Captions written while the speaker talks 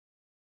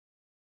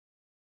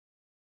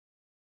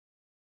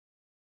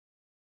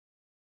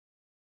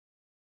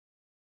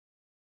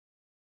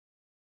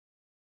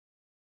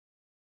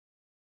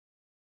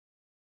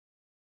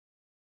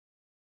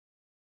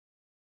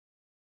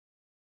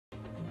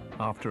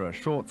After a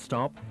short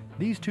stop,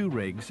 these two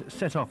rigs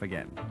set off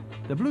again.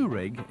 The blue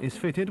rig is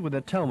fitted with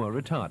a Telma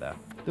retarder.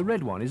 The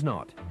red one is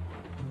not.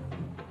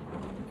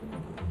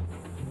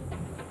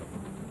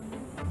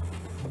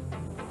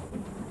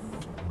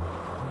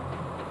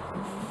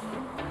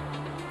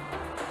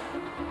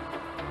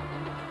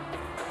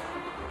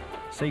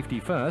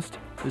 Safety first,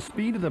 the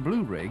speed of the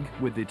blue rig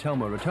with the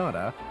Telma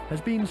retarder has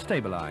been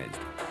stabilized,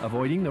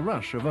 avoiding the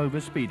rush of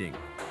overspeeding.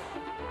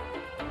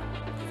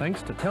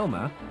 Thanks to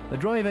Telma, the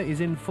driver is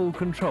in full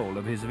control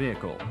of his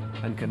vehicle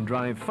and can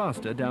drive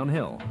faster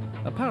downhill.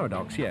 A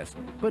paradox, yes,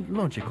 but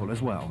logical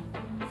as well.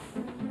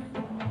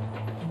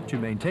 To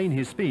maintain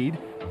his speed,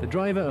 the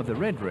driver of the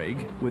red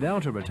rig,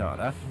 without a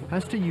retarder,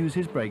 has to use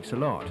his brakes a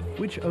lot,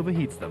 which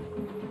overheats them.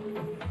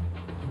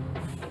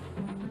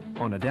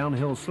 On a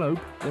downhill slope,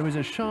 there is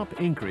a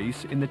sharp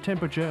increase in the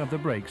temperature of the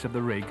brakes of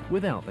the rig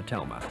without the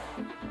Telma.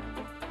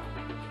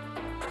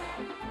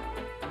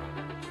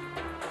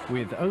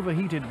 With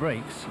overheated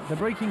brakes, the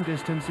braking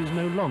distance is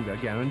no longer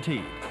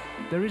guaranteed.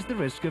 There is the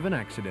risk of an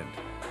accident.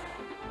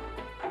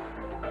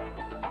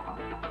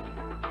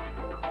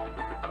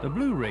 The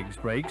blue rig's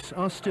brakes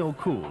are still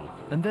cool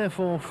and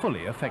therefore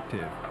fully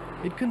effective.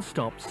 It can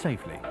stop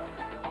safely.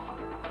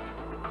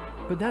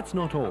 But that's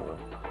not all.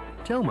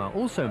 Telma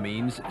also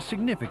means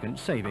significant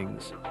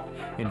savings.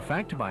 In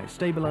fact, by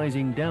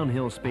stabilizing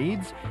downhill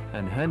speeds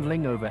and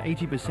handling over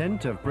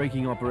 80% of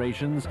braking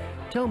operations,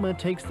 Telma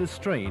takes the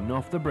strain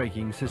off the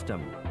braking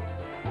system.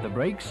 The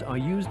brakes are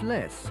used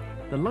less,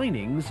 the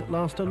linings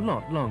last a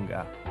lot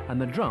longer, and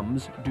the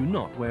drums do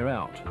not wear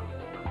out.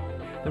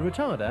 The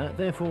retarder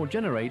therefore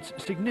generates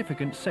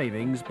significant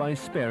savings by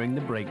sparing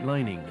the brake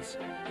linings.